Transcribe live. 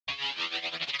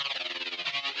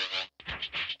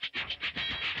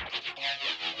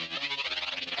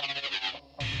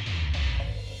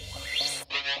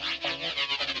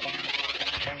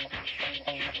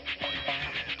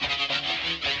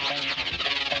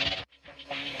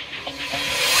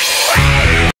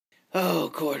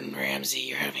Ramsey,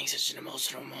 you're having such an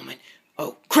emotional moment.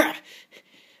 Oh, crap!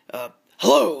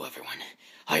 Hello, everyone.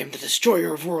 I am the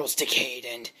Destroyer of Worlds, Decade,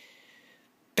 and...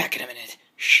 back in a minute.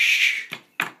 Shh.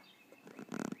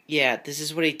 Yeah, this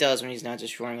is what he does when he's not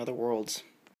destroying other worlds.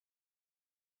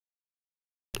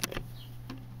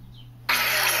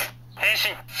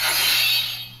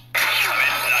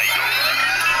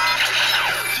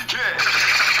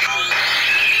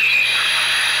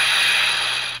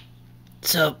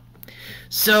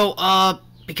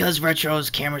 Because Retro's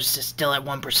camera's still at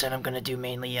 1%, I'm gonna do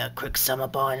mainly a quick sum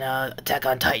up on Attack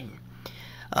on Titan.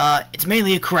 It's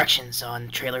mainly a corrections on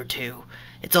Trailer 2.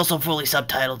 It's also fully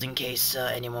subtitled in case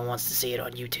anyone wants to see it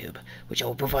on YouTube, which I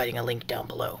will be providing a link down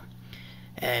below.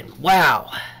 And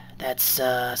wow, that's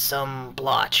some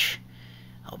blotch.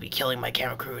 I'll be killing my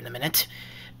camera crew in a minute.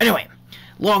 Anyway,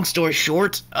 long story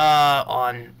short,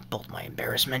 on both my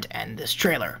embarrassment and this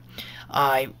trailer,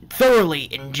 I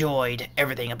thoroughly enjoyed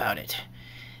everything about it.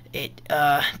 It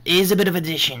is a bit of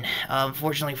addition.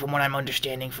 Unfortunately, from what I'm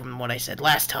understanding from what I said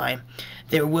last time,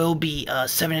 there will be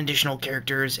 7 additional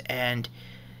characters, and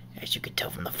as you can tell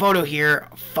from the photo here,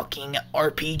 fucking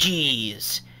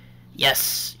RPGs.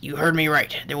 Yes, you heard me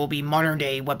right. There will be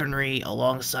modern-day weaponry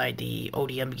alongside the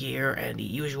ODM gear and the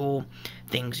usual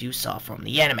things you saw from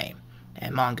the anime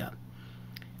and manga.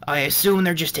 I assume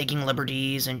they're just taking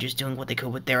liberties and just doing what they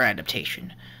could with their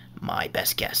adaptation. My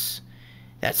best guess.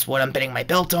 That's what I'm betting my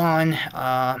belt on.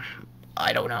 I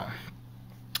don't know.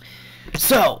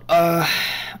 So,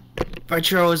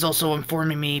 Retro is also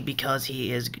informing me because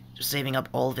he is saving up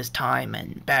all of his time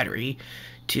and battery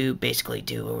to basically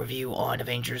do a review on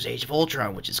Avengers Age of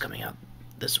Ultron, which is coming out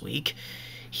this week.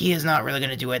 He is not really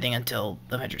going to do anything until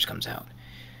Avengers comes out.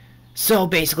 So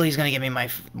basically he's going to give me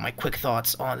my quick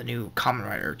thoughts on the new Kamen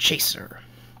Rider Chaser,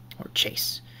 or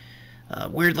Chase.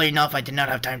 Weirdly enough, I did not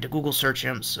have time to Google search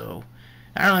him, so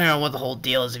I don't really know what the whole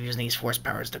deal is of using these force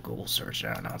powers to Google search.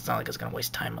 I don't know. It's not like it's going to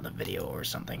waste time on the video or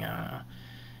something. I don't know.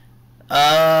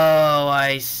 Oh,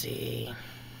 I see.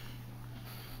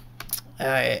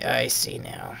 I see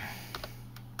now.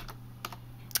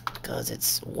 Because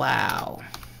it's... wow.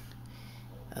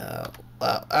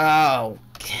 Oh.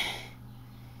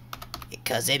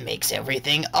 Because it makes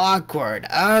everything awkward.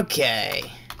 Okay.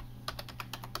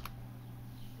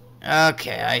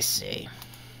 Okay, I see.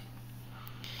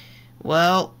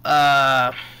 Well,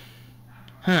 What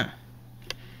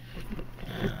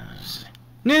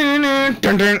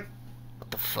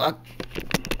the fuck?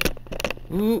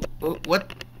 Ooh,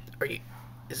 what are you?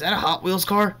 Is that a Hot Wheels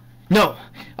car? No,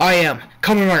 I am.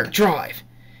 Kamen Rider, drive.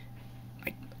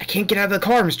 I can't get out of the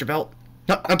car, Mr. Belt.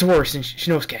 Not to worry,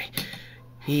 Shinosuke.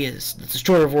 He is the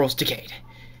Destroyer of Worlds Decade,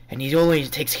 and he only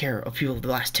takes care of people of the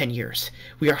last 10 years.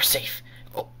 We are safe.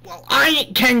 Oh, well, I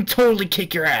can totally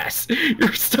kick your ass.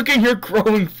 You're stuck in your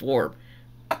growing form.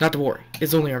 Not to worry,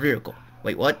 it's only our vehicle.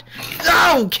 Wait, what?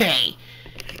 Okay!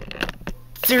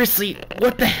 Seriously,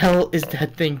 what the hell is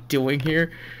that thing doing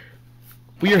here?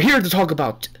 We are here to talk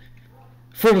about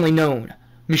formerly known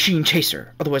Machine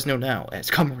Chaser, otherwise known now as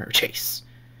Kamen Rider Chase.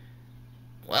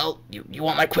 Well, you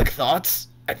want my quick thoughts?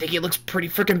 I think it looks pretty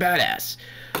freaking badass.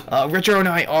 Retro and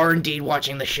I are indeed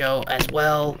watching the show as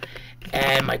well,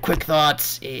 and my quick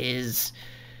thoughts is...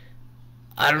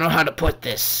 I don't know how to put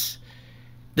this.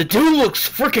 The dude looks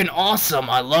freaking awesome.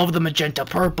 I love the magenta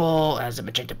purple as a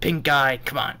magenta pink guy.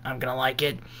 Come on, I'm gonna like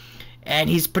it. And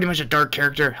he's pretty much a dark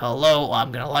character. Hello,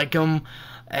 I'm gonna like him.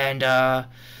 And,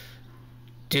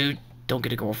 dude, don't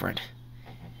get a girlfriend.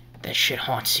 That shit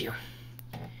haunts you.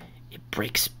 It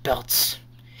breaks belts.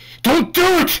 Don't do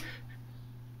it!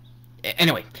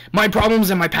 Anyway, my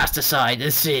problems and my past aside,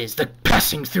 this is the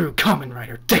Passing Through Kamen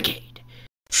Rider Decade.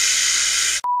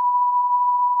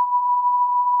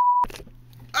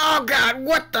 Oh god,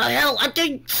 what the hell? I'm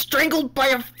getting strangled by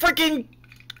a freaking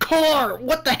car!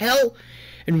 What the hell?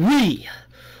 And we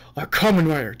are Kamen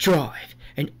Rider Drive,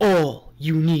 and all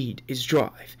you need is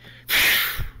drive.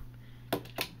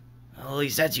 Well, at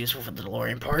least that's useful for the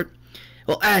DeLorean part.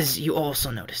 Well, as you also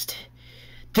noticed,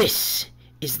 this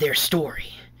is their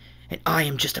story, and I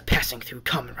am just a passing through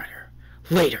Kamen Rider.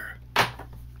 Later.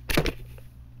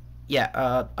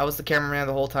 Yeah, I was the cameraman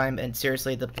the whole time, and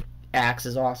seriously, the axe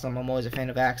is awesome. I'm always a fan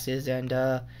of axes, and,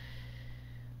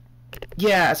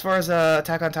 yeah, as far as,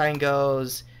 Attack on Titan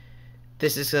goes,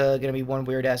 this is, gonna be one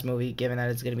weird-ass movie, given that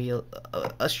it's gonna be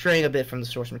straying a bit from the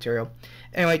source material.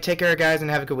 Anyway, take care, guys, and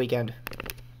have a good weekend.